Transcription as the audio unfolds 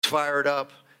fired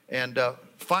up. And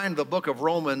find the book of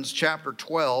Romans chapter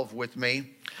 12 with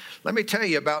me. Let me tell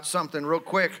you about something real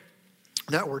quick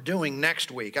that we're doing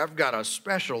next week. I've got a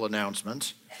special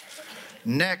announcement.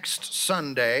 Next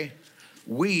Sunday,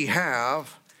 we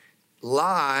have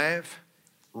live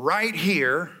right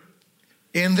here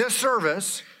in this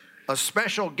service a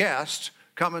special guest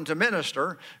coming to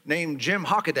minister named Jim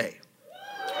Hockaday.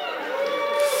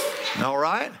 All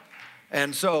right?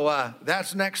 And so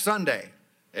that's next Sunday.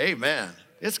 Amen.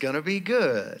 It's going to be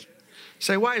good.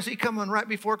 Say, why is he coming right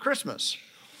before Christmas?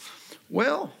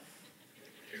 Well,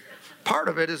 part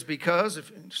of it is because,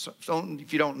 if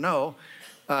you don't know,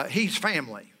 he's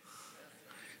family.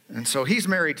 And so he's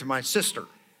married to my sister.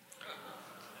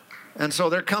 And so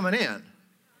they're coming in.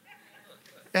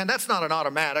 And that's not an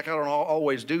automatic. I don't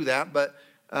always do that, but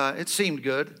it seemed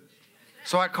good.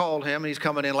 So I called him, and he's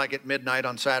coming in like at midnight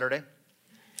on Saturday.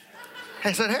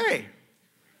 I said, hey,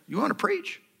 you want to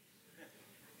preach?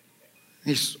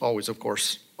 He's always, of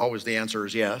course, always the answer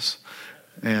is yes.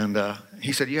 And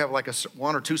he said, you have like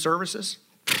one or two services?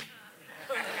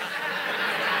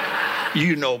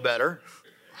 You know better.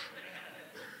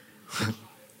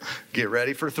 Get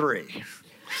ready for 3.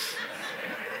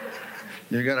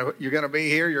 You're gonna be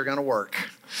here, you're gonna work.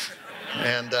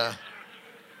 And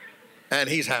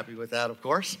he's happy with that, of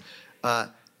course.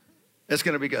 It's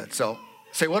gonna be good. So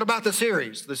say, what about the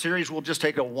series? The series will just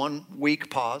take a 1-week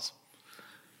pause.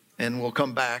 And we'll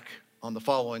come back on the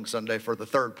following Sunday for the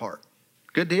third part.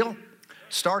 Good deal?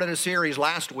 Started a series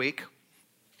last week,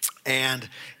 and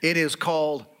it is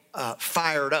called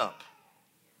Fired Up.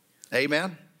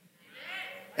 Amen?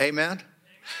 Amen?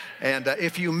 And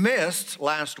if you missed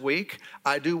last week,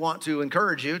 I do want to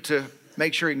encourage you to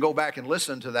make sure you can go back and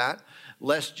listen to that,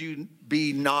 lest you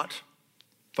be not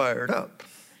fired up.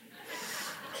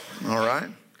 All right?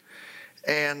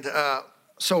 And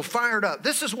so fired up.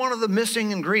 This is one of the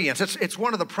missing ingredients. It's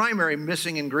one of the primary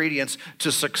missing ingredients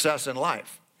to success in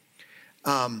life.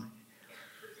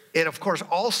 It, of course,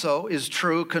 also is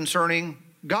true concerning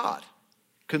God,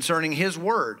 concerning His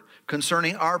Word,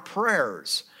 concerning our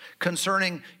prayers,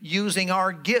 concerning using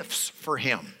our gifts for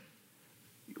Him.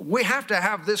 We have to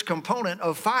have this component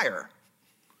of fire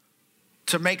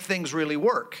to make things really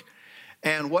work.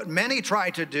 And what many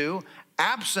try to do,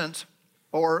 absent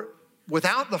or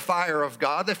without the fire of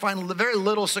God, they find very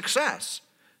little success.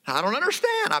 I don't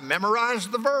understand. I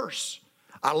memorized the verse.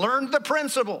 I learned the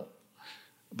principle.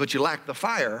 But you lack the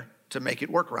fire to make it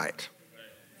work right.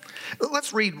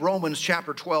 Let's read Romans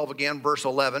chapter 12 again, verse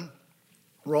 11.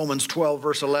 Romans 12,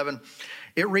 verse 11.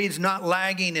 It reads, not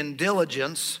lagging in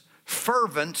diligence,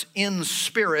 fervent in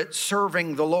spirit,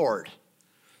 serving the Lord.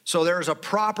 So there's a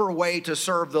proper way to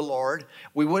serve the Lord.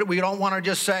 We don't want to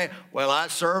just say, well, I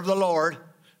serve the Lord.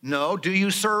 No, do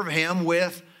you serve Him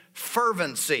with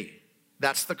fervency?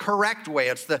 That's the correct way.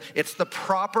 It's the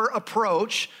proper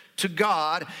approach to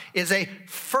God, is a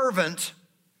fervent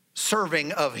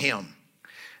serving of Him.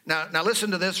 Now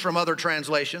listen to this from other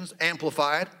translations.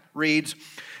 Amplified reads,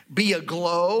 be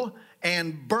aglow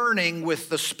and burning with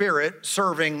the Spirit,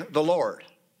 serving the Lord.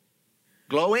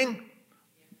 Glowing,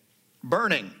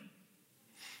 burning.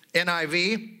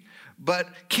 NIV, but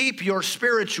keep your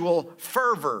spiritual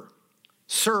fervor,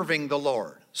 serving the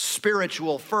Lord.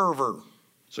 Spiritual fervor.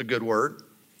 It's a good word.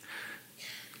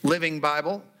 Living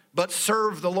Bible, but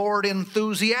serve the Lord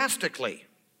enthusiastically.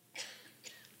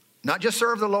 Not just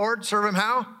serve the Lord, serve Him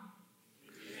how?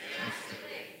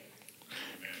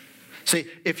 See,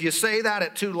 if you say that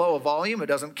at too low a volume, it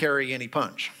doesn't carry any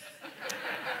punch.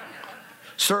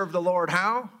 Serve the Lord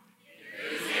how?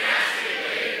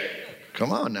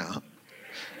 Come on now.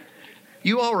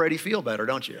 You already feel better,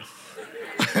 don't you?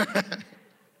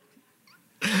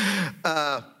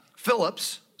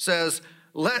 Phillips says,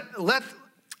 let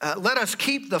us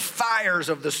keep the fires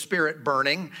of the Spirit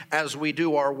burning as we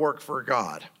do our work for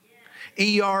God.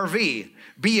 ERV,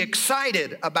 be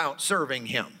excited about serving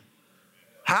Him.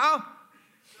 How?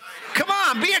 Come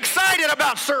on, be excited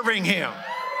about serving Him.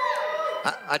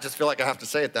 I just feel like I have to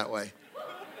say it that way.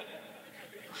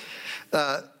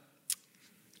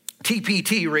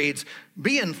 TPT reads,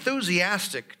 be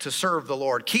enthusiastic to serve the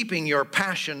Lord, keeping your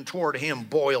passion toward Him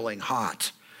boiling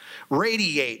hot.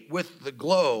 Radiate with the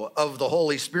glow of the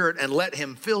Holy Spirit and let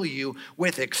Him fill you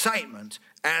with excitement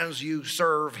as you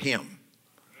serve Him.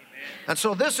 Amen. And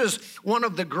so this is one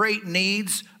of the great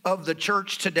needs of the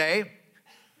church today.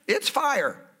 It's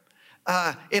fire.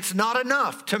 It's not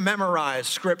enough to memorize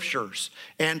scriptures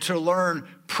and to learn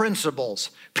principles.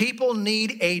 People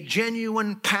need a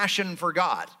genuine passion for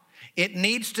God. It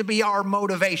needs to be our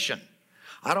motivation.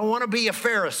 I don't want to be a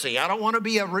Pharisee. I don't want to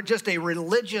be just a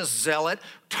religious zealot,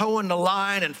 toeing the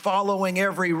line and following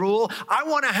every rule. I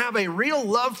want to have a real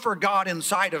love for God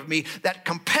inside of me that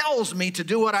compels me to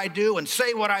do what I do and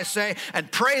say what I say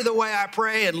and pray the way I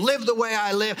pray and live the way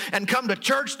I live and come to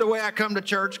church the way I come to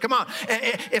church. Come on.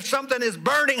 If something is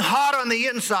burning hot on the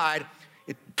inside,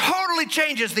 it totally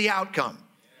changes the outcome.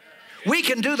 We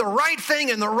can do the right thing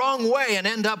in the wrong way and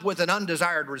end up with an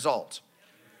undesired result.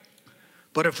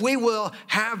 But if we will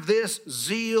have this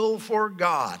zeal for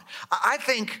God, I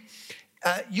think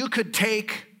you could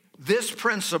take this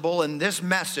principle and this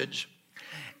message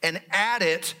and add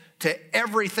it to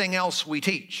everything else we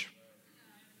teach.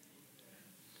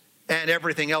 And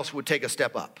everything else would take a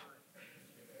step up.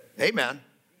 Amen.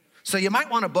 So you might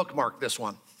want to bookmark this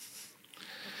one. You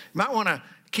might want to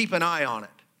keep an eye on it.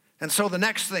 And so the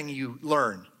next thing you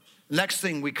learn, next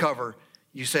thing we cover,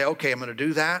 you say, okay, I'm going to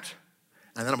do that.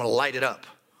 And then I'm going to light it up.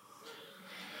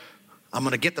 I'm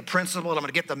going to get the principle. I'm going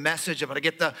to get the message. I'm going to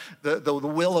get the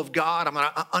will of God. I'm going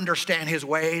to understand his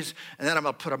ways. And then I'm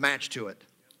going to put a match to it.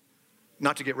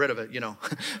 Not to get rid of it,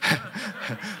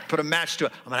 Put a match to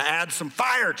it. I'm going to add some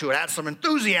fire to it, add some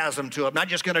enthusiasm to it. I'm not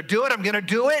just going to do it. I'm going to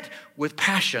do it with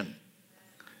passion.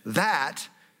 That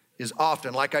is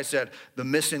often, like I said, the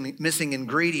missing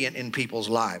ingredient in people's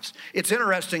lives. It's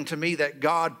interesting to me that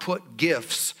God put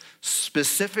gifts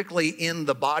specifically in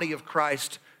the body of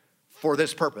Christ for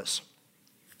this purpose.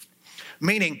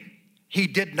 Meaning, he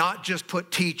did not just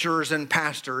put teachers and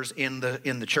pastors in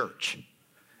the church.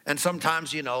 And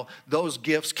sometimes, those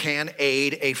gifts can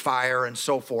aid a fire and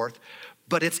so forth.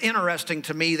 But it's interesting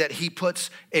to me that he puts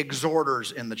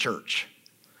exhorters in the church.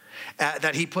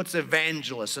 That he puts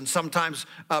evangelists, and sometimes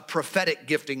prophetic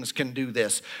giftings can do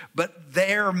this. But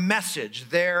their message,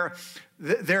 their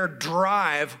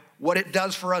drive, what it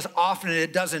does for us often,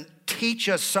 it doesn't teach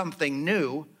us something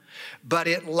new, but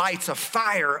it lights a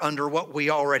fire under what we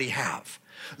already have.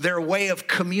 Their way of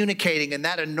communicating and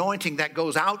that anointing that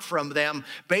goes out from them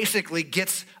basically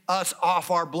gets us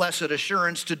off our blessed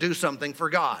assurance to do something for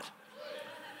God.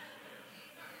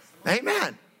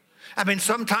 Amen. I mean,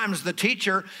 sometimes the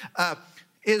teacher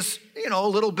is, a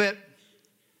little bit,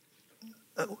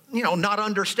 not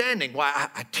understanding why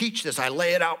I teach this. I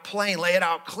lay it out plain, lay it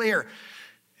out clear.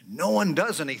 No one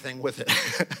does anything with it.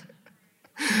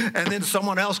 And then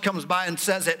someone else comes by and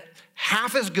says it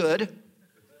half as good,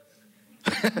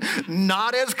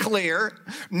 not as clear,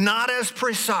 not as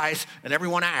precise, and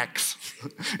everyone acts.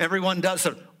 Everyone does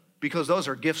it because those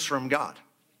are gifts from God.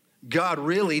 God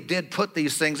really did put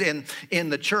these things in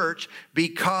the church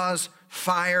because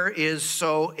fire is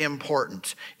so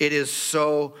important. It is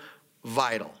so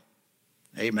vital.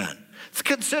 Amen. Let's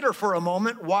consider for a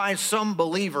moment why some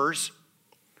believers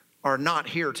are not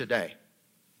here today.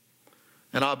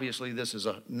 And obviously this is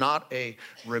not a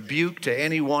rebuke to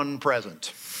anyone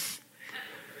present.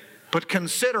 But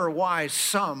consider why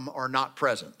some are not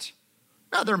present.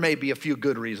 Now, there may be a few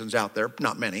good reasons out there.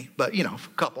 Not many, but, a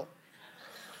couple.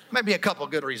 Maybe a couple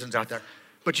good reasons out there.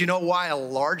 But you know why a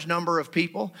large number of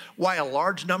people, why a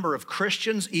large number of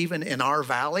Christians, even in our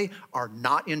valley, are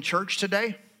not in church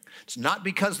today? It's not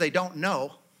because they don't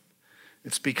know.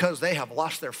 It's because they have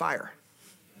lost their fire.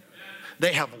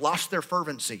 They have lost their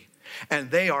fervency. And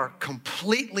they are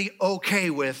completely okay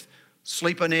with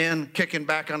sleeping in, kicking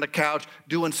back on the couch,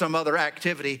 doing some other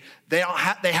activity. They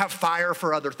have fire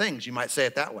for other things, you might say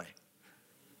it that way.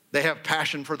 They have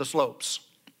passion for the slopes.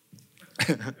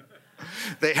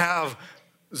 They have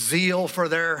zeal for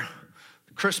their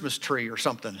Christmas tree or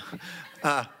something.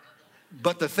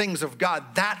 But the things of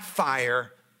God, that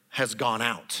fire has gone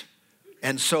out.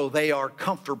 And so they are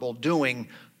comfortable doing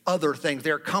other things.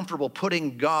 They're comfortable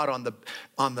putting God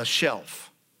on the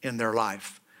shelf in their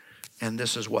life. And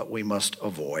this is what we must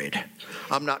avoid.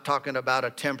 I'm not talking about a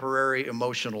temporary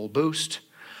emotional boost.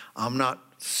 I'm not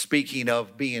speaking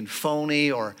of being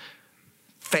phony or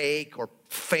fake or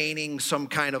feigning some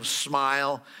kind of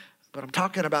smile, but I'm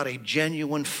talking about a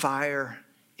genuine fire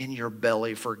in your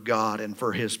belly for God and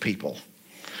for his people.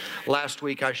 Last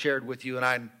week I shared with you, and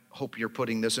I hope you're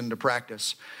putting this into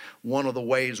practice, one of the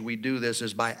ways we do this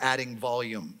is by adding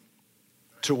volume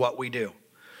to what we do.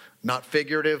 Not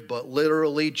figurative, but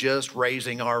literally just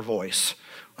raising our voice.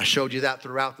 I showed you that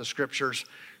throughout the scriptures.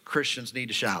 Christians need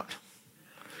to shout.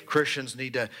 Christians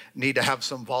need to have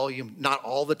some volume, not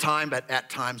all the time, but at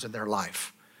times in their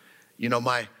life.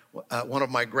 One of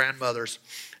my grandmothers,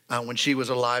 when she was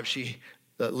alive, she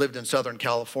lived in Southern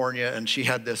California, and she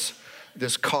had this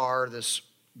car, this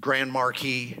Grand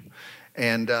Marquis.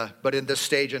 But in this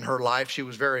stage in her life, she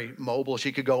was very mobile.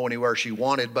 She could go anywhere she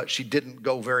wanted, but she didn't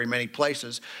go very many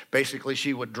places. Basically,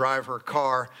 she would drive her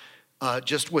car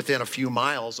just within a few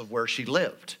miles of where she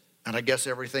lived. And I guess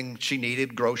everything she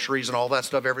needed, groceries and all that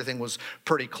stuff, everything was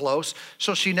pretty close.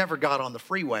 So she never got on the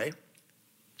freeway.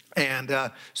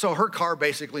 And so her car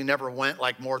basically never went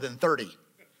like more than 30.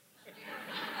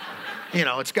 You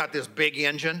know, it's got this big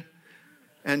engine,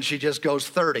 and she just goes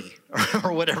 30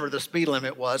 or whatever the speed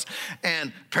limit was.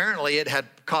 And apparently it had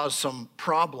caused some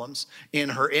problems in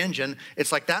her engine.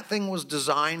 It's like that thing was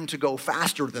designed to go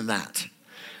faster than that.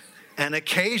 And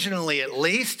occasionally, at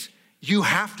least, you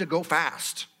have to go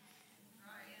fast.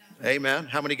 Amen.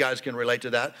 How many guys can relate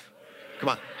to that? Come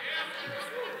on.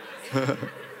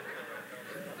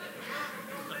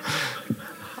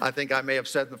 I think I may have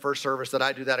said in the first service that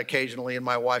I do that occasionally, and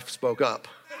my wife spoke up.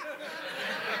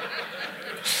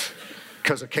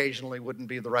 Because occasionally wouldn't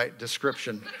be the right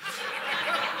description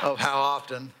of how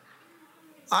often.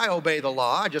 I obey the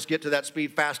law. I just get to that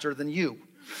speed faster than you.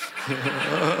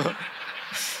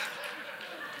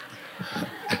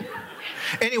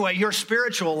 Anyway, your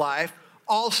spiritual life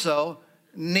also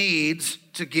needs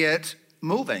to get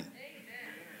moving.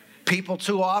 People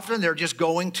too often, they're just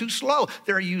going too slow.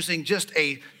 They're using just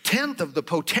a tenth of the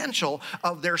potential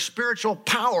of their spiritual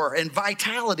power and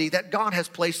vitality that God has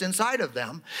placed inside of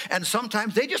them. And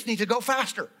sometimes they just need to go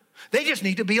faster. They just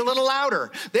need to be a little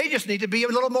louder. They just need to be a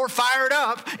little more fired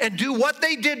up and do what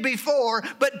they did before,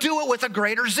 but do it with a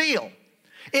greater zeal.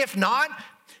 If not,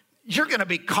 you're going to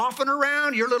be coughing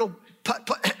around, your little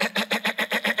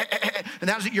and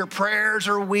that's it. Your prayers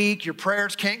are weak. Your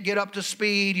prayers can't get up to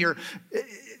speed.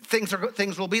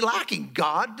 Things will be lacking.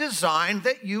 God designed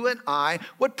that you and I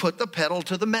would put the pedal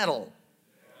to the metal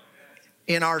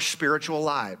in our spiritual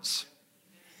lives.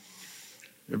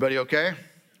 Everybody okay?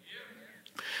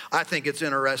 I think it's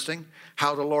interesting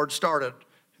how the Lord started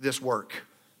this work,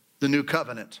 the new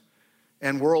covenant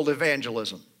and world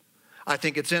evangelism. I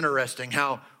think it's interesting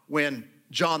how when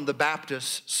John the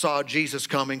Baptist saw Jesus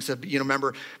coming, said,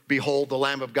 remember, behold, the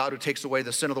Lamb of God who takes away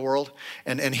the sin of the world.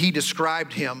 And he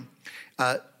described him,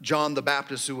 John the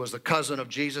Baptist, who was the cousin of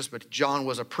Jesus, but John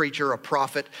was a preacher, a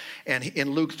prophet. And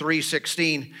in Luke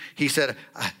 3:16, he said,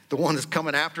 the one that's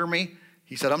coming after me,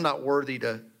 he said, I'm not worthy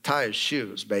to tie his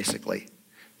shoes, basically.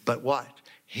 But what?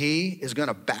 He is going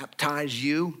to baptize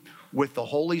you with the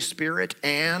Holy Spirit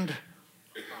and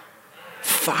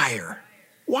fire.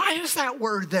 Why is that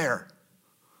word there?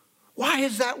 Why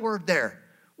is that word there?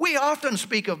 We often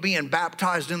speak of being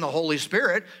baptized in the Holy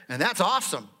Spirit, and that's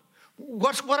awesome.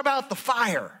 What about the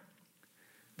fire?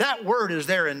 That word is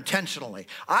there intentionally.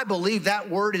 I believe that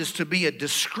word is to be a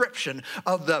description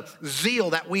of the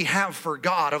zeal that we have for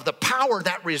God, of the power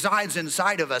that resides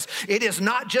inside of us. It is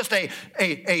not just a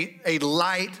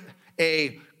light,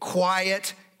 a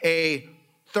quiet, a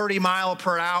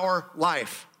 30-mile-per-hour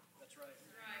life. That's right.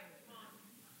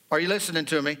 Are you listening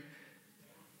to me?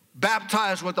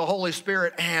 Baptized with the Holy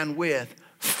Spirit and with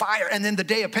fire. And then the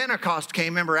day of Pentecost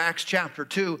came. Remember Acts chapter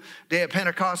 2, day of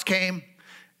Pentecost came.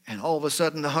 And all of a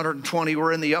sudden, the 120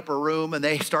 were in the upper room, and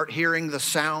they start hearing the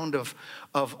sound of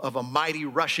a mighty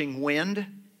rushing wind.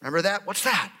 Remember that? What's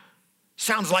that?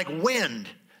 Sounds like wind.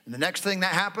 And the next thing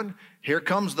that happened, here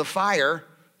comes the fire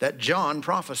that John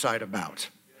prophesied about.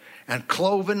 And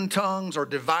cloven tongues or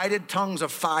divided tongues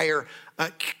of fire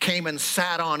came and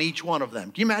sat on each one of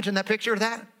them. Can you imagine that picture of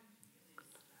that?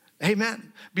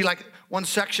 Amen. Be like one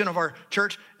section of our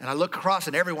church, and I look across,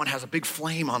 and everyone has a big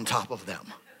flame on top of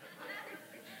them.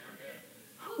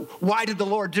 Why did the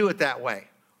Lord do it that way?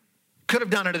 Could have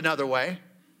done it another way.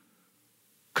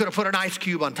 Could have put an ice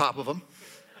cube on top of them.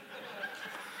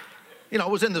 It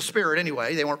was in the spirit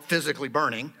anyway. They weren't physically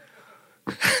burning.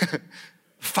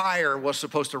 Fire was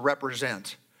supposed to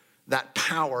represent that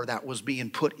power that was being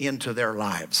put into their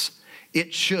lives.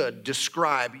 It should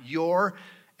describe your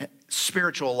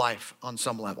spiritual life on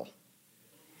some level.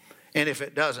 And if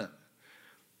it doesn't,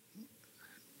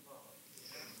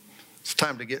 it's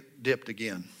time to get dipped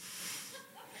again.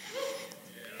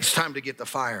 It's time to get the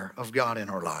fire of God in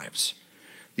our lives.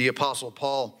 The Apostle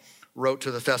Paul wrote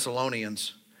to the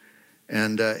Thessalonians,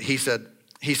 and he said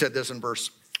this in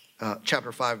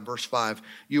chapter 5, verse 5.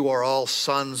 You are all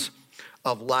sons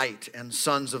of light and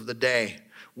sons of the day.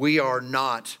 We are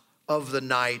not of the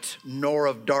night nor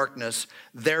of darkness.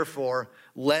 Therefore,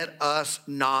 let us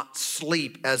not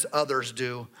sleep as others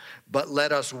do, but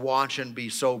let us watch and be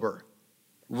sober.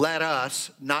 Let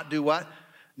us not do what?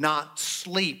 Not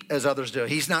sleep as others do.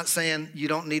 He's not saying you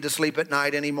don't need to sleep at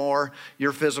night anymore.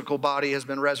 Your physical body has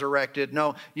been resurrected.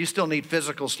 No, you still need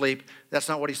physical sleep. That's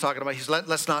not what he's talking about.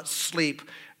 Let's not sleep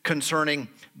concerning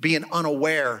being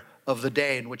unaware of the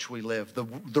day in which we live,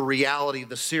 the reality,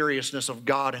 the seriousness of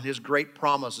God and his great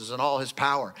promises and all his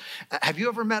power. Have you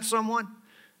ever met someone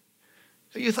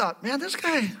So you thought, man, this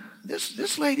guy,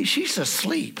 this lady, she's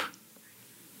asleep.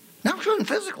 Not even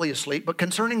physically asleep, but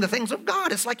concerning the things of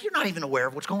God. It's like you're not even aware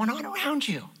of what's going on around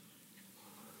you.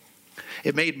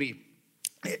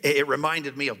 It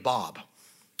reminded me of Bob.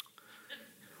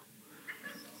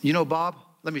 You know Bob?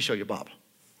 Let me show you Bob.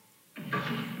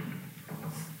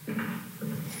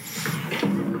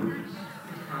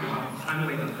 I'm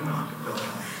waiting. Come on.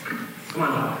 Come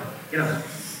on, Bob. Get up.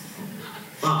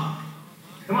 Bob.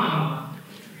 Come on, Bob.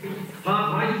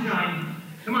 Bob, rise and shine.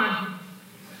 Come on.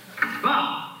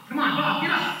 Bob. Come on, Bob.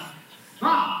 Get up.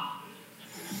 Bob.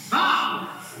 Bob.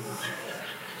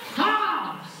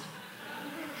 Bob.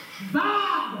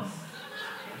 Bob.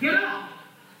 Get up.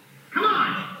 Come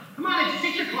on. Come on, it's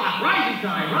 6 o'clock. Rise and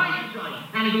shine. Rise and shine.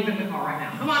 Annie, go get the car right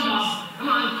now. Come on, Bob. Come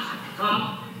on.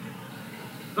 Bob.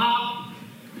 Bob.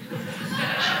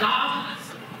 Bob.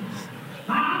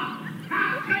 Bob.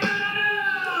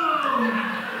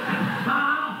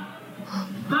 Bob.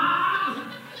 Bob.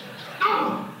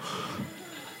 Oh.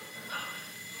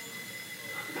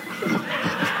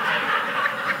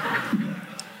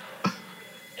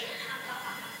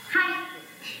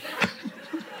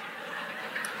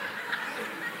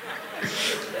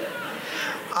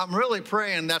 I'm really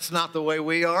praying that's not the way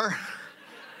we are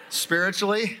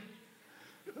spiritually.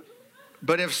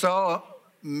 But if so,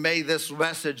 may this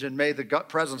message and may the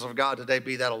presence of God today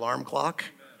be that alarm clock.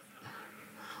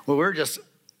 Well,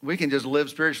 we can just live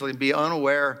spiritually and be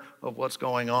unaware of what's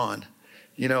going on.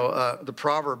 You know, the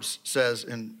Proverbs says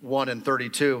in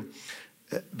 1:32,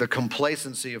 the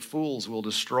complacency of fools will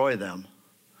destroy them.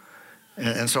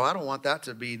 And so I don't want that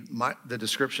to be the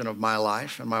description of my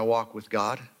life and my walk with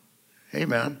God.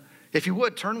 Amen. If you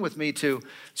would, turn with me to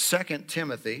 2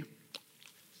 Timothy.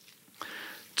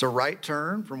 It's a right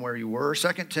turn from where you were.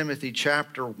 2 Timothy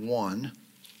chapter 1.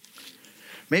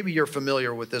 Maybe you're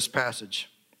familiar with this passage.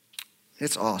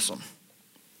 It's awesome.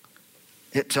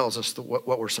 It tells us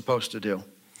what we're supposed to do.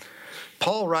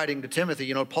 Paul writing to Timothy,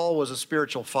 you know, Paul was a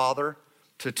spiritual father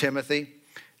to Timothy.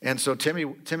 And so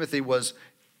Timothy was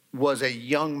a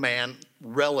young man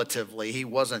relatively. He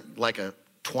wasn't like a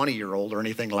 20-year-old or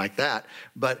anything like that,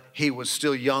 but he was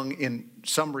still young in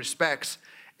some respects.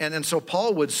 And so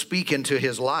Paul would speak into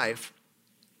his life.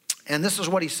 And this is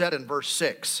what he said in verse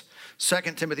 6, 2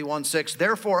 Timothy 1:6.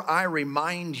 Therefore, I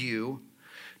remind you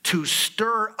to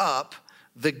stir up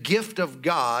the gift of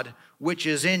God which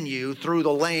is in you through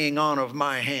the laying on of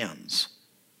my hands.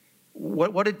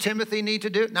 What did Timothy need to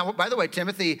do? Now, by the way,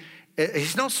 Timothy,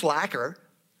 he's no slacker.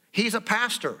 He's a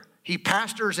pastor. He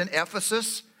pastors in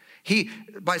Ephesus.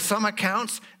 By some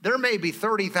accounts, there may be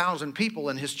 30,000 people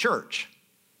in his church.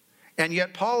 And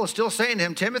yet Paul is still saying to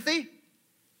him, Timothy,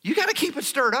 you got to keep it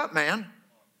stirred up, man.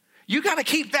 You got to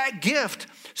keep that gift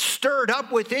stirred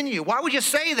up within you. Why would you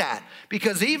say that?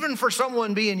 Because even for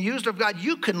someone being used of God,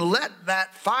 you can let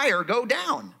that fire go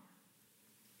down.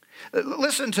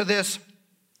 Listen to this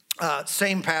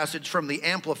same passage from the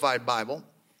Amplified Bible.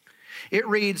 It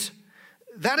reads,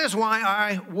 that is why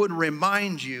I would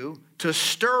remind you to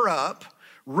stir up,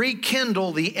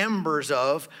 rekindle the embers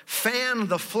of, fan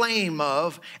the flame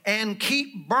of, and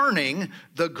keep burning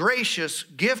the gracious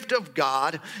gift of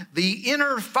God, the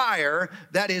inner fire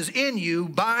that is in you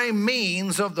by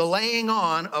means of the laying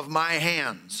on of my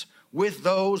hands, with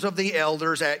those of the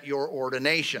elders at your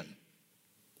ordination.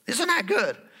 Isn't that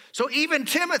good? So even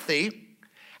Timothy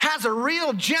has a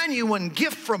real genuine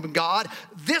gift from God.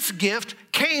 This gift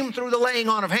came through the laying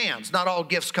on of hands. Not all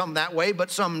gifts come that way,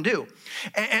 but some do.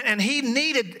 And he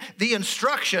needed the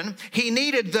instruction. He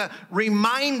needed the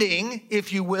reminding,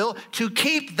 if you will, to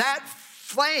keep that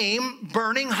flame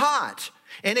burning hot.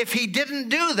 And if he didn't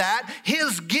do that,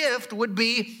 his gift would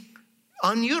be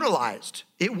unutilized.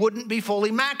 It wouldn't be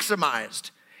fully maximized.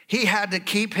 He had to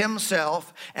keep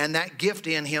himself and that gift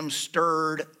in him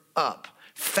stirred up,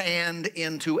 fanned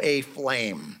into a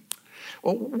flame.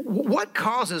 Well, what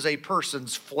causes a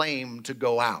person's flame to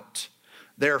go out,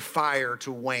 their fire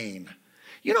to wane?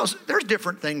 You know, there's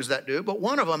different things that do, but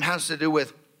one of them has to do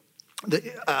with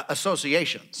the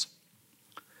associations.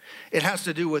 It has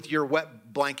to do with your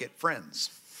wet blanket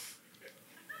friends.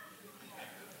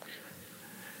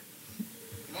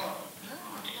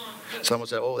 Someone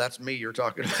said, oh, that's me you're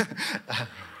talking about.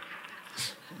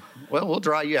 Well, we'll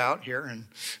dry you out here. And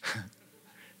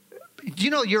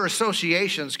you know, your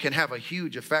associations can have a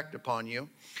huge effect upon you.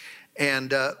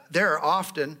 And there are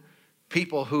often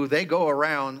people who they go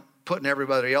around putting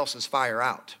everybody else's fire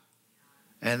out.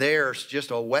 And there's just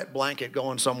a wet blanket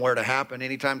going somewhere to happen.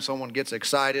 Anytime someone gets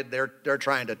excited, they're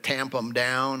trying to tamp them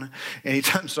down.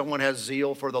 Anytime someone has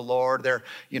zeal for the Lord,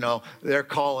 they're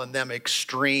calling them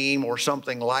extreme or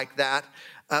something like that.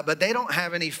 but they don't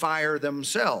have any fire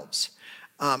themselves.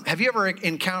 Have you ever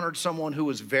encountered someone who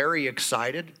was very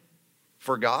excited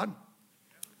for God?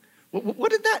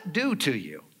 What did that do to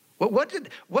you? What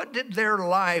did their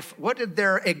life, what did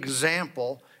their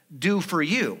example do for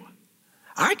you?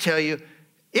 I tell you,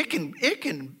 it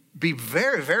can be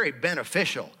very, very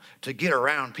beneficial to get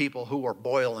around people who are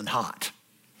boiling hot,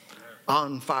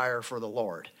 on fire for the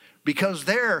Lord. Because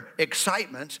their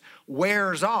excitement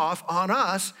wears off on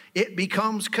us, it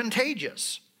becomes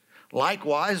contagious.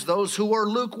 Likewise, those who are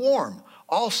lukewarm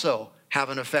also have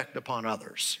an effect upon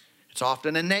others. It's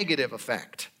often a negative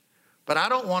effect. But I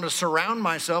don't want to surround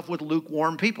myself with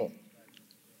lukewarm people.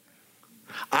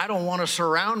 I don't want to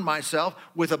surround myself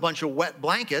with a bunch of wet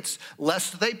blankets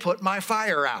lest they put my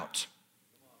fire out.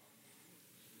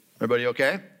 Everybody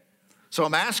okay? So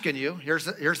I'm asking you, here's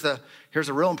a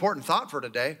real important thought for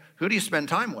today. Who do you spend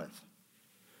time with?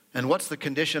 And what's the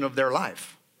condition of their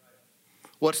life?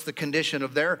 What's the condition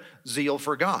of their zeal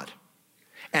for God?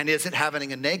 And is it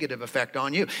having a negative effect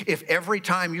on you? If every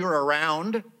time you're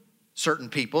around certain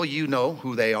people, you know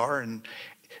who they are, and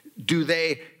do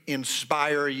they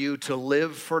inspire you to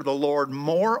live for the Lord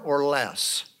more or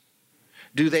less?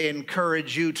 Do they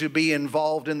encourage you to be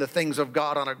involved in the things of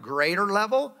God on a greater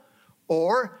level?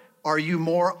 Or are you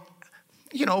more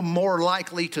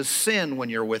likely to sin when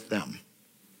you're with them?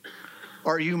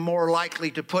 Are you more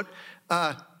likely to put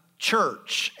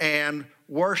church and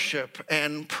worship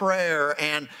and prayer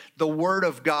and the Word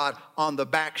of God on the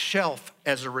back shelf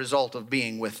as a result of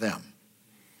being with them?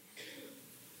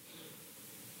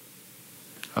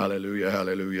 Hallelujah,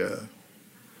 hallelujah.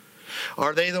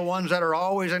 Are they the ones that are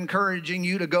always encouraging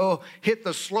you to go hit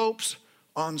the slopes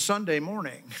on Sunday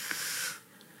morning?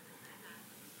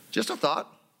 Just a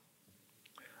thought.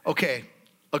 Okay,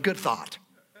 a good thought.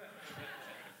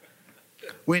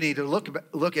 We need to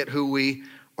look at who we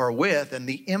are with and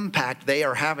the impact they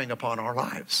are having upon our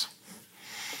lives.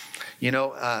 You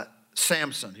know,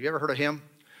 Samson, you ever heard of him?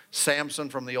 Samson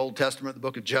from the Old Testament, the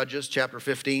book of Judges, chapter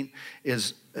 15,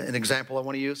 is an example I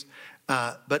want to use.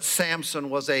 But Samson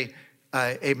was a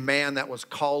man that was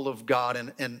called of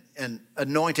God and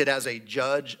anointed as a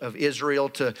judge of Israel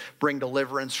to bring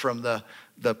deliverance from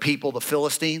the people, the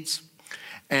Philistines.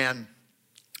 And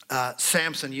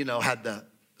Samson, had the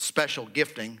special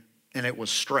gifting, and it was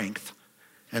strength.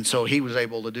 And so he was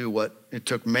able to do what it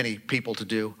took many people to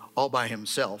do all by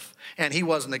himself. And he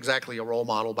wasn't exactly a role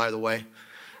model, by the way.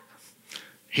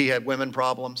 He had women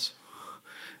problems.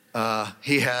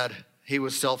 He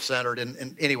was self-centered.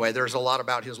 And anyway, there's a lot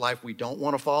about his life we don't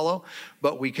want to follow,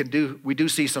 but we do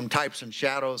see some types and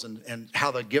shadows and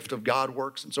how the gift of God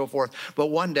works and so forth. But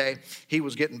one day he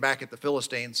was getting back at the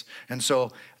Philistines, and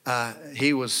so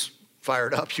he was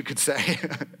fired up, you could say.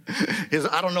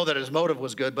 I don't know that his motive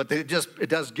was good, but it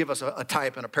does give us a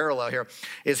type and a parallel here,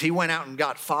 is he went out and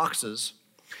got foxes,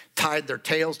 tied their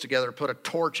tails together, put a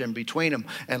torch in between them,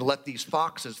 and let these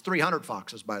foxes, 300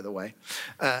 foxes, by the way,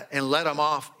 and let them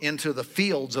off into the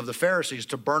fields of the Pharisees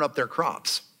to burn up their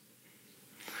crops.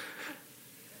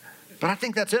 But I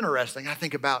think that's interesting. I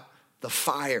think about the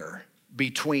fire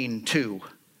between two,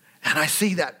 and I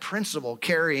see that principle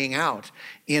carrying out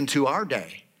into our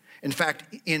day. In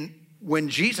fact, when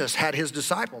Jesus had his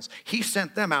disciples, he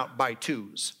sent them out by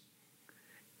twos.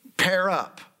 Pair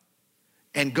up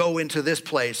and go into this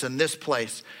place and this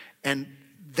place. And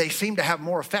they seem to have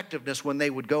more effectiveness when they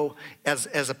would go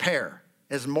as a pair,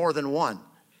 as more than one.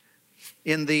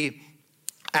 In the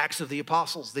Acts of the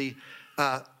Apostles,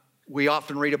 we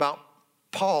often read about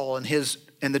Paul and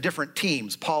the different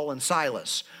teams. Paul and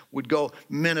Silas would go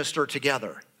minister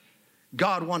together.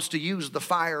 God wants to use the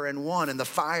fire in one and the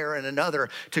fire in another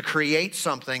to create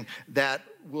something that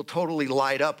will totally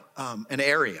light up an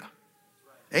area.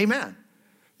 Amen.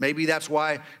 Maybe that's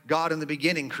why God in the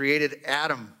beginning created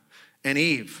Adam and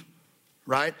Eve,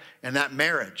 right? And that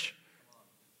marriage.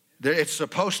 It's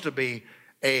supposed to be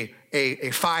a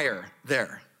fire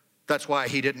there. That's why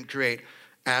he didn't create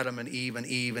Adam and Eve and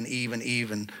Eve and Eve and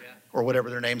Eve and or whatever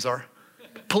their names are.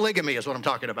 Polygamy is what I'm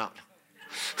talking about.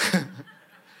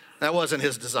 That wasn't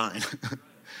his design.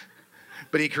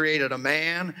 But he created a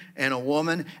man and a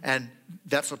woman, and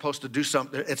that's supposed to do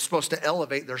something. It's supposed to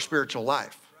elevate their spiritual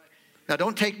life. Now,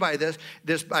 don't take by this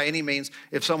by any means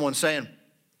if someone's saying,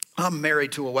 I'm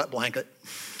married to a wet blanket.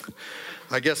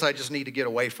 I guess I just need to get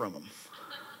away from them.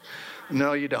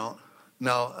 No, you don't.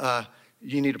 No,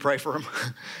 you need to pray for them.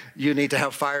 You need to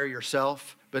have fire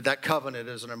yourself, but that covenant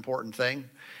is an important thing.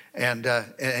 And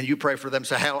you pray for them.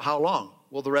 Say, how long?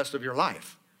 Well, the rest of your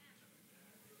life.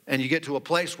 And you get to a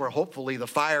place where hopefully the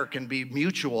fire can be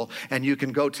mutual and you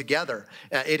can go together.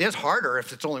 It is harder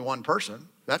if it's only one person.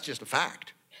 That's just a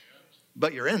fact.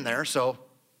 but you're in there, so,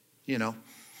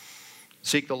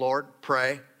 seek the Lord,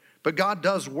 pray. But God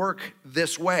does work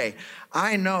this way.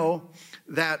 I know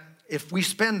that if we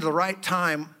spend the right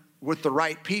time with the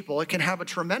right people, it can have a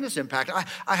tremendous impact.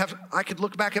 I could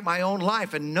look back at my own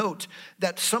life and note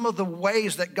that some of the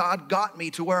ways that God got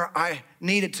me to where I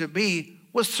needed to be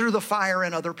was through the fire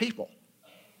in other people.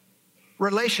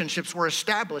 Relationships were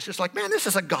established. It's like, man, this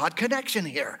is a God connection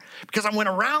here. Because I went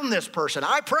around this person,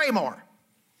 I pray more.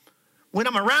 When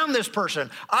I'm around this person,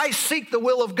 I seek the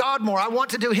will of God more. I want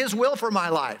to do his will for my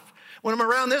life. When I'm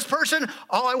around this person,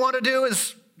 all I want to do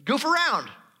is goof around.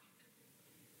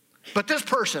 But this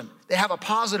person, they have a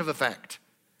positive effect.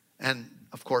 And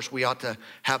of course, we ought to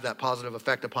have that positive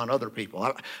effect upon other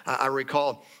people. I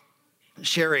recall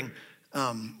sharing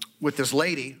with this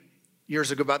lady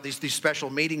years ago about these special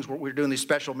meetings where we were doing these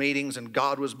special meetings and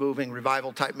God was moving,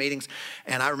 revival type meetings.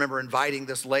 And I remember inviting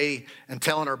this lady and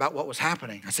telling her about what was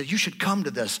happening. I said, you should come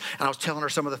to this. And I was telling her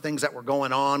some of the things that were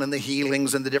going on and the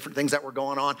healings and the different things that were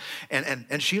going on.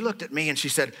 And she looked at me and she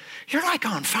said, you're like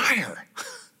on fire.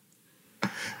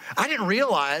 I didn't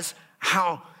realize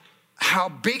how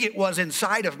big it was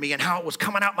inside of me and how it was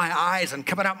coming out my eyes and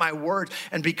coming out my words.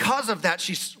 And because of that,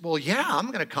 well, yeah, I'm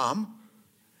going to come.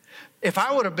 If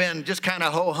I would have been just kind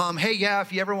of ho-hum, hey, yeah,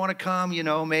 if you ever want to come,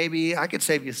 maybe I could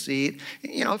save you a seat,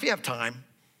 if you have time.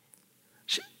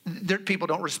 People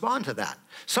don't respond to that.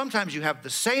 Sometimes you have the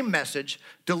same message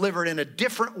delivered in a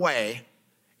different way,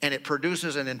 and it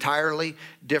produces an entirely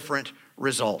different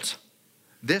result.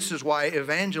 This is why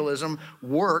evangelism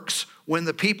works when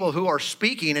the people who are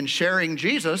speaking and sharing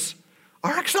Jesus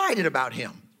are excited about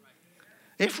him.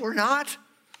 If we're not,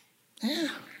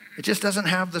 it just doesn't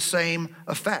have the same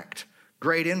effect.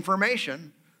 Great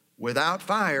information without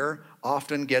fire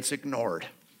often gets ignored.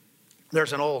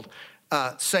 There's an old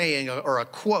saying or a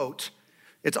quote.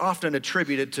 It's often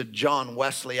attributed to John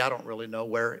Wesley. I don't really know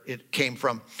where it came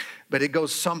from, but it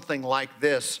goes something like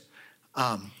this.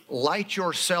 Light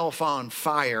yourself on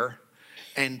fire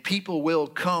and people will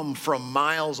come from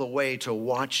miles away to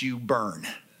watch you burn.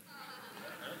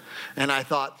 And I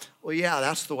thought, well, yeah,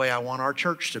 that's the way I want our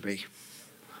church to be.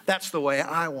 That's the way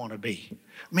I want to be.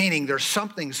 Meaning there's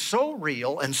something so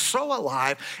real and so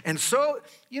alive and so,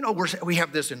 we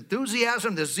have this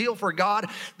enthusiasm, this zeal for God,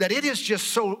 that it is just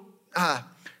so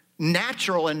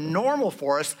natural and normal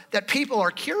for us that people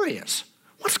are curious.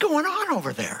 What's going on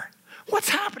over there? What's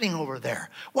happening over there?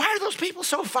 Why are those people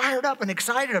so fired up and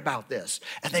excited about this?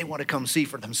 And they want to come see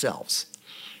for themselves.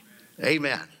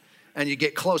 Amen. And you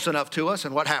get close enough to us,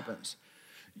 and what happens?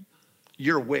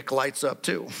 Your wick lights up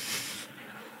too.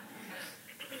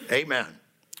 Amen.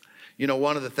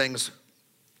 One of the things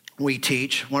we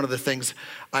teach, one of the things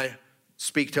I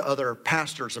speak to other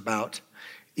pastors about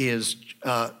is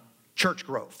church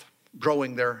growth,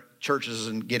 growing their churches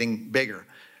and getting bigger.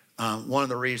 One of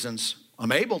the reasons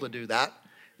I'm able to do that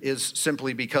is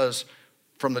simply because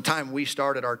from the time we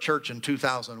started our church in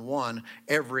 2001,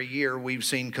 every year we've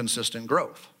seen consistent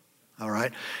growth, all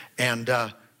right? And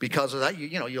because of that,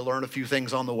 you learn a few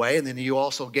things on the way, and then you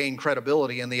also gain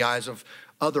credibility in the eyes of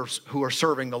others who are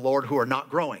serving the Lord who are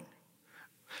not growing.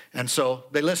 And so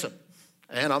they listen.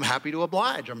 And I'm happy to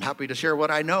oblige. I'm happy to share what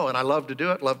I know, and I love to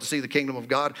do it. Love to see the kingdom of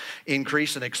God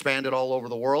increase and expand it all over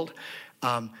the world.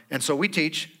 And so we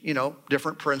teach,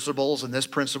 different principles and this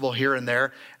principle here and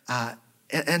there.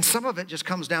 And some of it just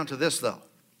comes down to this, though.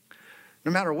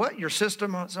 No matter what your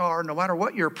systems are, no matter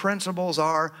what your principles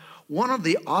are, one of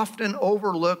the often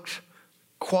overlooked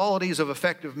qualities of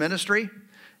effective ministry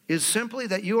is simply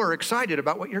that you are excited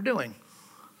about what you're doing.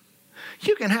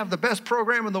 You can have the best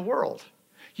program in the world.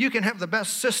 You can have the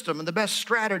best system and the best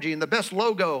strategy and the best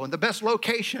logo and the best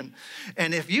location.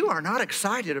 And if you are not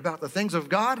excited about the things of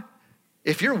God,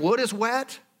 if your wood is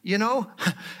wet,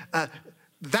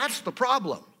 that's the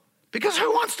problem. Because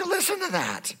who wants to listen to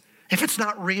that if it's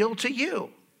not real to you?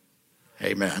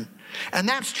 Amen. And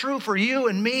that's true for you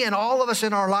and me and all of us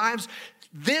in our lives.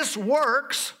 This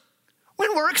works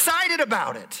when we're excited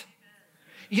about it.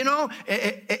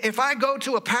 If I go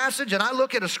to a passage and I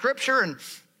look at a scripture and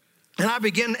I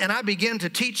begin to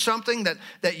teach something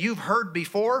that you've heard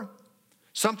before,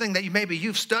 something that maybe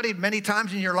you've studied many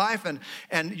times in your life,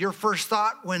 and your first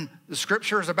thought when the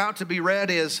scripture is about to be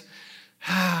read is,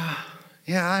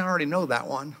 yeah, I already know that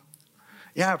one.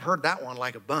 Yeah, I've heard that one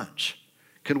like a bunch.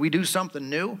 Can we do something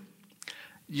new?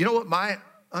 You know what my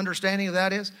understanding of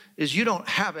that is you don't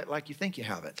have it like you think you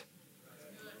have it.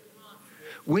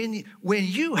 When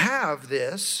you have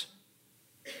this,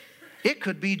 it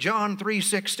could be John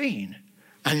 3:16,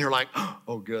 and you're like,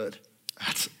 oh, good.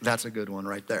 That's a good one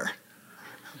right there.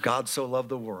 God so loved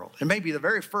the world. It may be the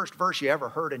very first verse you ever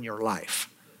heard in your life.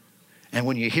 And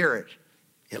when you hear it,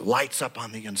 it lights up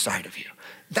on the inside of you.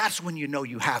 That's when you know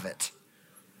you have it.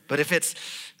 But if it's,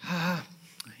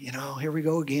 here we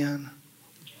go again.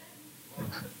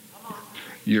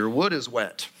 Your wood is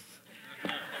wet.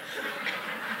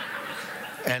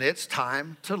 And it's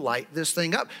time to light this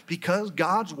thing up, because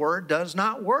God's word does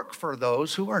not work for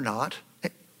those who are not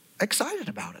excited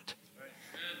about it.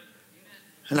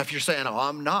 And if you're saying, oh,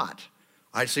 I'm not,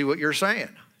 I see what you're saying.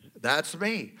 That's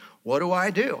me. What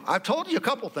do? I've told you a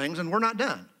couple things and we're not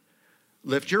done.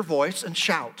 Lift your voice and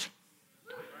shout,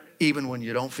 even when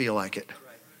you don't feel like it.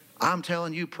 I'm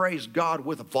telling you, praise God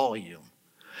with volume.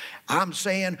 I'm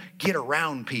saying get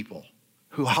around people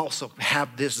who also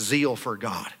have this zeal for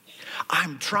God.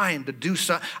 I'm trying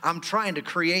to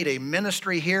create a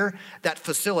ministry here that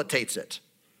facilitates it.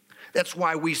 That's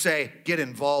why we say get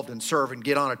involved and serve and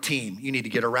get on a team. You need to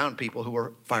get around people who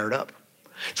are fired up.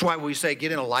 That's why we say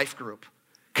get in a life group,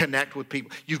 connect with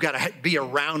people. You've got to be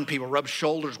around people, rub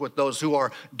shoulders with those who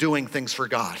are doing things for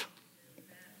God.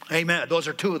 Amen. Those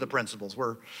are two of the principles.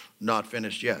 We're not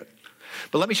finished yet.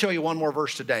 But let me show you one more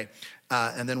verse today,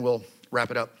 and then we'll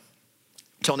wrap it up.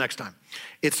 Till next time.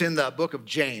 It's in the book of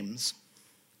James.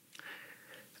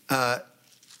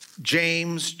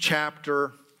 James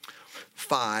chapter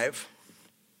 5.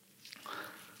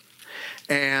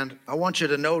 And I want you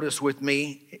to notice with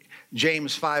me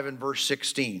James 5 and verse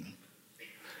 16.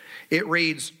 It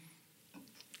reads,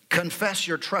 confess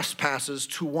your trespasses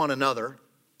to one another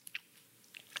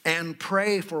and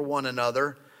pray for one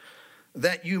another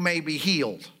that you may be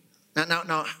healed.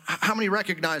 Now, how many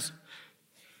recognize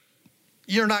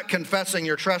you're not confessing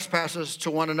your trespasses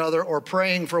to one another or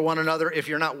praying for one another if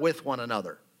you're not with one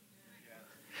another?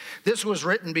 This was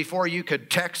written before you could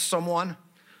text someone.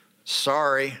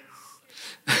 Sorry.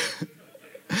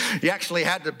 You actually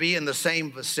had to be in the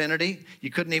same vicinity.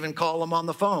 You couldn't even call them on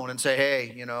the phone and say,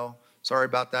 hey, sorry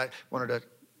about that. Wanted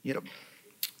to,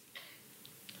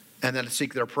 and then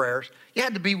seek their prayers. You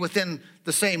had to be within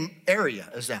the same area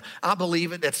as them. I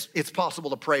believe it's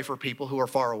possible to pray for people who are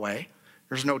far away.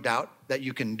 There's no doubt that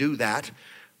you can do that.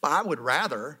 But I would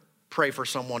rather pray for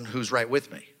someone who's right with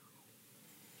me.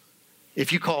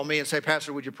 If you call me and say,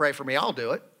 Pastor, would you pray for me? I'll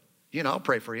do it. I'll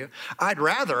pray for you. I'd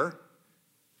rather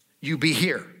you be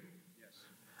here.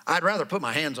 I'd rather put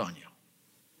my hands on you.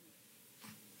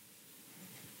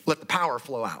 Let the power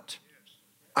flow out.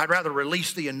 I'd rather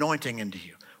release the anointing into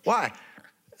you. Why?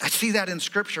 I see that in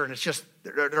Scripture, and it's just,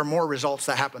 there are more results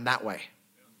that happen that way.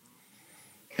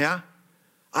 Yeah?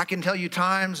 I can tell you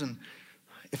times, and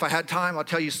if I had time, I'll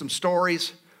tell you some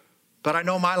stories. But I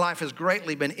know my life has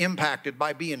greatly been impacted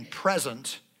by being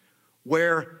present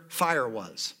where fire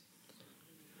was.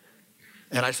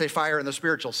 And I say fire in the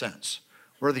spiritual sense,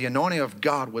 where the anointing of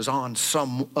God was on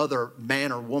some other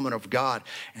man or woman of God,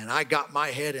 and I got my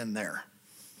head in there.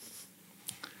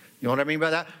 You know what I mean by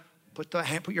that? Put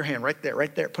your hand right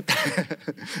there.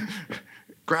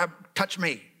 Touch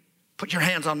me. Put your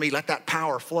hands on me. Let that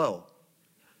power flow.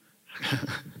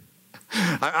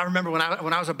 I remember when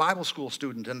I was a Bible school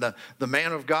student, and the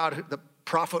man of God, the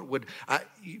prophet, would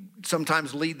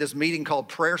sometimes lead this meeting called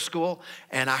prayer school.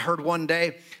 And I heard one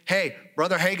day, hey,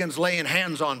 Brother Hagin's laying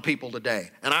hands on people today.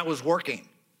 And I was working.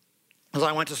 As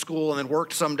I went to school and then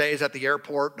worked some days at the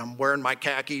airport, and I'm wearing my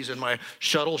khakis and my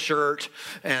shuttle shirt,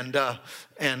 and I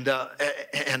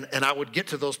would get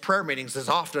to those prayer meetings as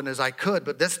often as I could.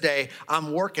 But this day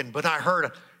I'm working, but I heard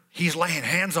he's laying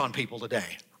hands on people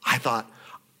today. I thought,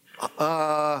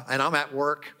 and I'm at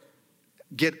work,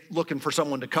 looking for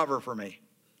someone to cover for me.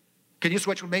 Can you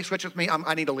switch with me? Switch with me.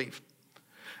 I need to leave.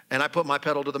 And I put my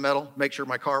pedal to the metal, make sure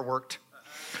my car worked.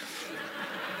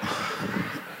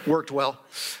 Worked well.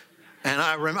 And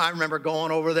I remember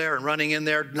going over there and running in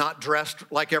there, not dressed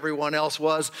like everyone else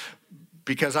was,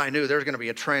 because I knew there's going to be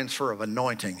a transfer of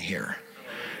anointing here.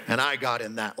 And I got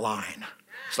in that line.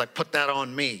 It's like, put that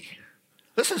on me.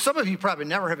 Listen, some of you probably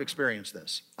never have experienced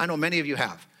this. I know many of you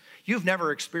have. You've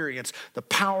never experienced the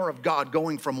power of God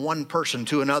going from one person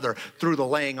to another through the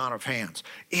laying on of hands.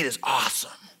 It is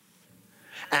awesome.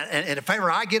 And if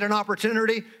ever I get an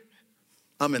opportunity,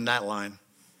 I'm in that line.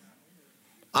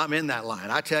 I'm in that line.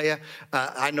 I tell you,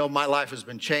 I know my life has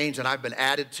been changed and I've been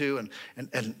added to.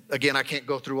 And again, I can't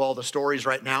go through all the stories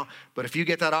right now. But if you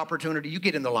get that opportunity, you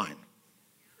get in the line.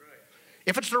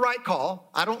 If it's the right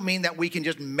call, I don't mean that we can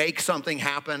just make something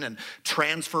happen and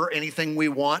transfer anything we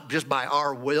want just by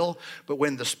our will. But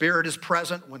when the Spirit is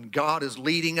present, when God is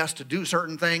leading us to do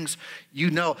certain things,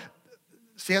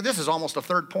 see, this is almost a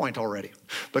third point already.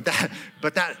 But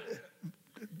that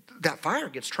fire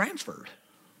gets transferred.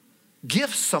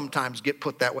 Gifts sometimes get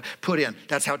put in.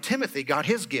 That's how Timothy got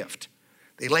his gift.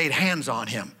 They laid hands on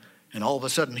him, and all of a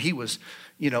sudden he was,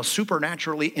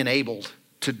 supernaturally enabled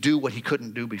to do what he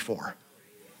couldn't do before.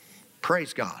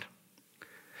 Praise God.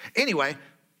 Anyway,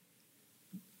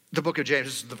 the book of James,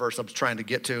 this is the verse I was trying to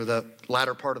get to. The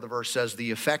latter part of the verse says,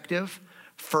 the effective,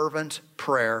 fervent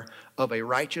prayer of a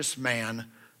righteous man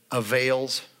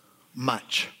avails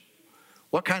much.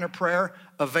 What kind of prayer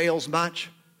avails much?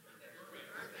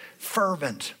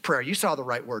 Fervent prayer. You saw the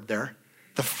right word there.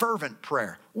 The fervent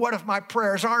prayer. What if my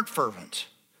prayers aren't fervent?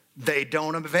 They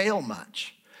don't avail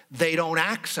much. They don't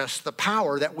access the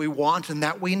power that we want and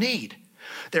that we need.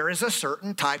 There is a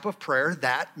certain type of prayer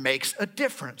that makes a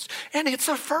difference, and it's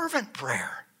a fervent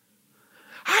prayer.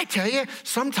 I tell you,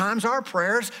 sometimes our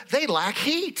prayers, they lack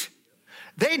heat.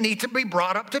 They need to be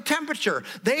brought up to temperature.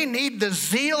 They need the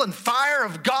zeal and fire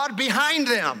of God behind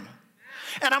them.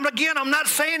 And I'm not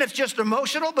saying it's just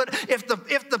emotional, but if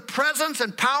the presence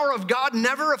and power of God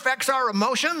never affects our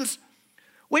emotions,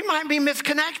 we might be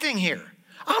misconnecting here.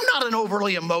 I'm not an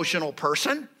overly emotional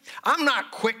person. I'm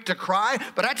not quick to cry,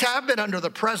 but I tell you, I've been under the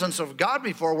presence of God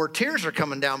before where tears are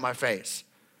coming down my face.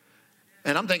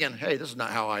 And I'm thinking, hey, this is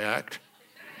not how I act.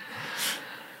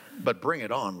 But bring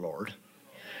it on, Lord.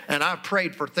 And I've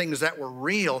prayed for things that were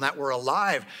real and that were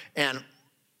alive, and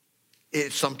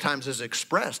it sometimes is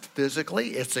expressed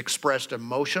physically, it's expressed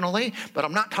emotionally, but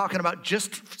I'm not talking about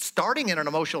just starting in an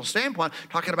emotional standpoint. I'm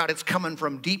talking about it's coming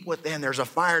from deep within. There's a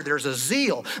fire, there's a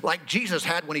zeal like Jesus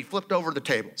had when he flipped over the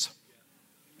tables.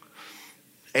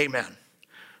 Amen.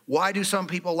 Why do some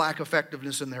people lack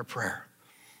effectiveness in their prayer?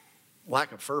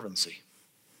 Lack of fervency.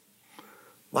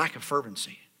 Lack of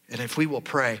fervency. And if we will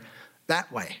pray that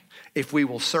way, if we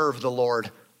will serve the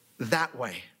Lord that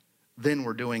way, then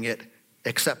we're doing it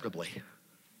acceptably.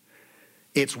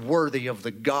 It's worthy of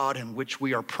the God in which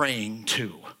we are praying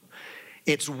to.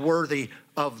 It's worthy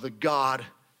of the God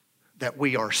that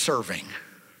we are serving.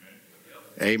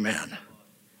 Amen.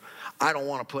 I don't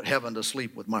want to put heaven to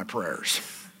sleep with my prayers.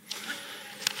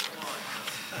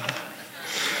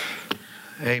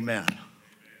 Amen.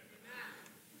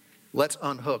 Let's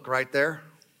unhook right there,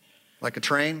 like a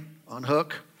train,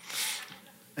 unhook,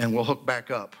 and we'll hook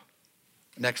back up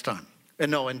next time.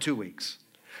 And no, in 2 weeks.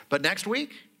 But next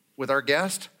week, with our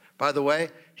guest, by the way,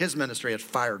 his ministry has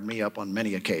fired me up on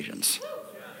many occasions.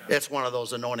 It's one of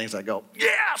those anointings I go,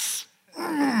 yes!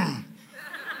 I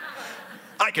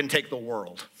can take the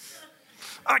world.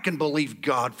 I can believe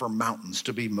God for mountains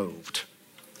to be moved.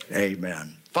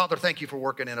 Amen. Father, thank you for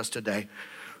working in us today.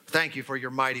 Thank you for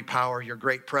your mighty power, your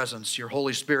great presence, your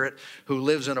Holy Spirit who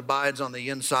lives and abides on the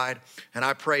inside. And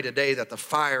I pray today that the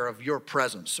fire of your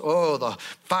presence, the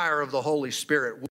fire of the Holy Spirit